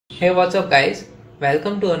Hey, what's up guys?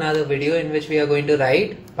 Welcome to another video in which we are going to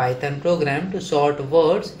write Python program to sort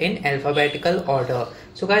words in alphabetical order.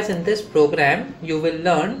 So guys, in this program you will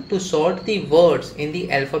learn to sort the words in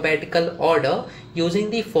the alphabetical order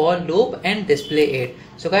using the for loop and display it.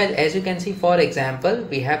 So guys, as you can see, for example,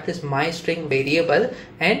 we have this myString variable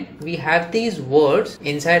and we have these words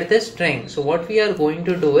inside this string. So what we are going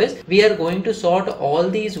to do is we are going to sort all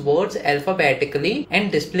these words alphabetically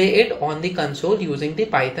and display it on the console using the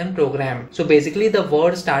Python program. So basically the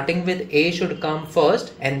word starting with A should come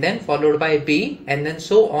first and then followed by B and then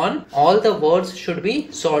so on. All the words should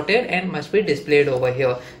be sorted and must be displayed over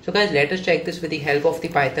here. So guys, let us check this with the help of the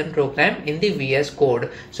Python program in the VS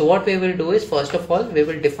Code. So what we will do is, first of all, we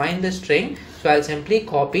will define the string. So I'll simply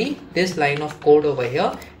copy this line of code over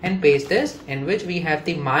here and paste this, in which we have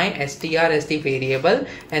the myStr as the variable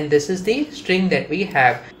and this is the string that we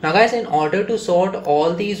have. Now guys, in order to sort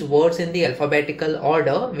all these words in the alphabetical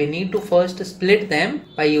order, we need to first split them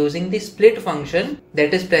by using the split function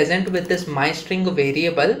that is present with this myString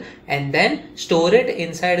variable, and then store it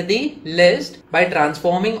inside the list by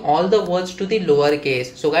transforming all the words to the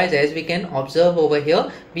lowercase. So guys, as we can observe over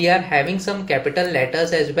here, we are having some capital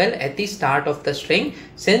letters as well at the start of the string.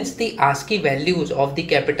 Since the ASCII values of the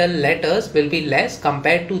capital letters will be less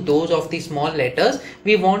compared to those of the small letters,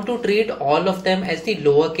 we want to treat all of them as the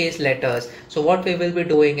lowercase letters. So what we will be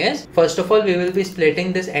doing is, first of all, we will be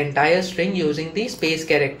splitting this entire string using the space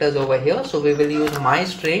characters over here. So we will use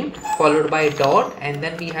myString followed by dot and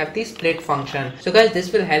then we have the split function. So guys,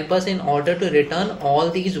 this will help us in order to return all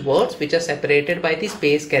these words which are separated by the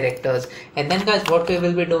space characters. And then guys, what we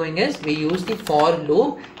will be doing is we use the for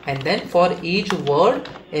loop and then for each word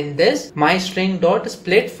in this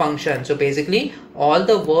myString.split function. So basically all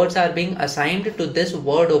the words are being assigned to this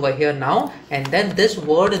word over here now, and then this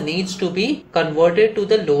word needs to be converted to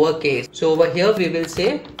the lowercase. So over here we will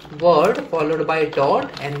say word followed by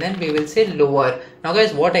dot and then we will say lower. Now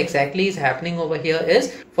guys, what exactly is happening over here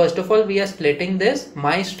is, first of all, we are splitting this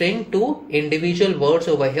myString to individual words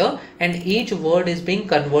over here and each word is being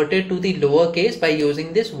converted to the lowercase by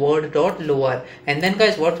using this word dot lower. And then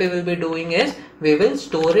guys, what we will be doing is we will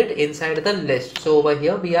store it inside the list. So over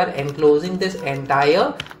here we are enclosing this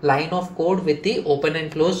entire line of code with the open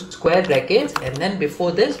and close square brackets, and then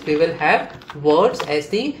before this we will have words as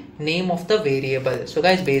the name of the variable. So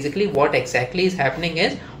guys, basically what exactly is happening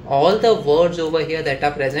is all the words over here that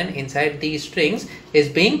are present inside these strings is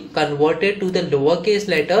being converted to the lowercase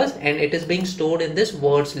letters and it is being stored in this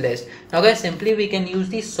words list. Now guys, simply we can use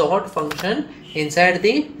the sort function inside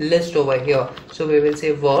the list over here. So we will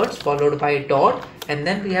say words followed by dot and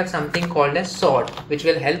then we have something called as sort, which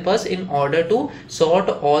will help us in order to sort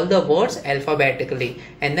all the words alphabetically.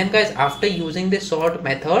 And then guys, after using the sort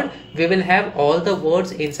method, we will have all the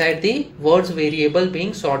words inside the words variable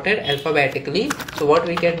being sorted alphabetically. So what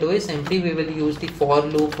we can do is simply we will use the for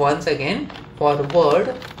loop once again for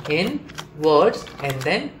word in words and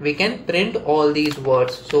then we can print all these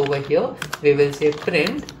words. So over here we will say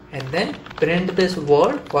print and then print this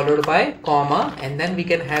word followed by comma and then we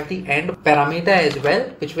can have the end parameter as well,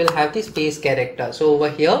 which will have the space character. So over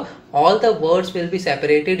here all the words will be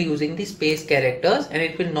separated using the space characters and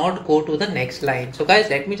it will not go to the next line. So guys,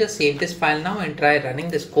 let me just save this file now and try running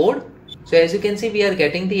this code. So as you can see, we are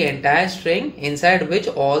getting the entire string inside which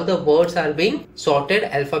all the words are being sorted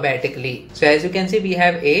alphabetically. So as you can see, we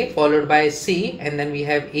have A followed by C and then we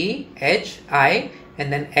have E, H, I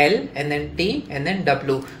and then L and then T and then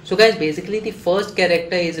W. So guys, basically the first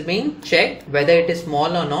character is being checked whether it is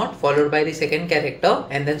small or not, followed by the second character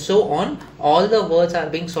and then so on. All the words are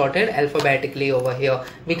being sorted alphabetically over here.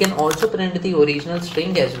 We can also print the original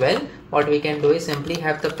string as well. What we can do is simply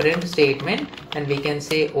have the print statement and we can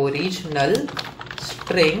say original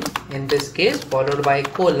string in this case followed by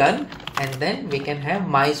colon and then we can have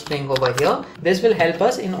myString over here. This will help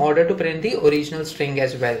us in order to print the original string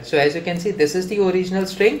as well. So as you can see, this is the original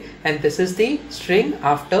string and this is the string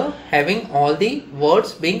after having all the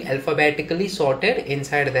words being alphabetically sorted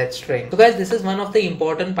inside that string. So guys, this is one of the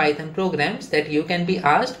important Python programs that you can be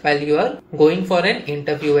asked while you are going for an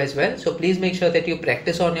interview as well. So please make sure that you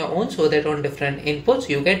practice on your own so that on different inputs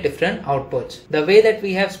you get different outputs. The way that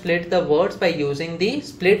we have split the words by using the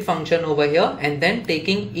split function over here and then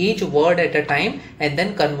taking each word at a time and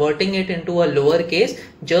then converting it into a lowercase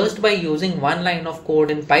just by using one line of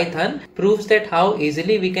code in Python proves that how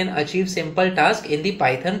easily we can achieve simple tasks in the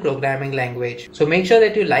Python programming language. So make sure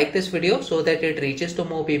that you like this video so that it reaches to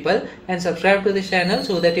more people and subscribe to this channel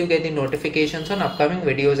so that you get the notifications on upcoming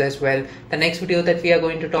videos as well. The next video that we are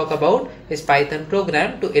going to talk about is Python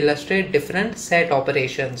program to illustrate different set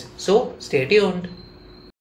operations. So stay tuned.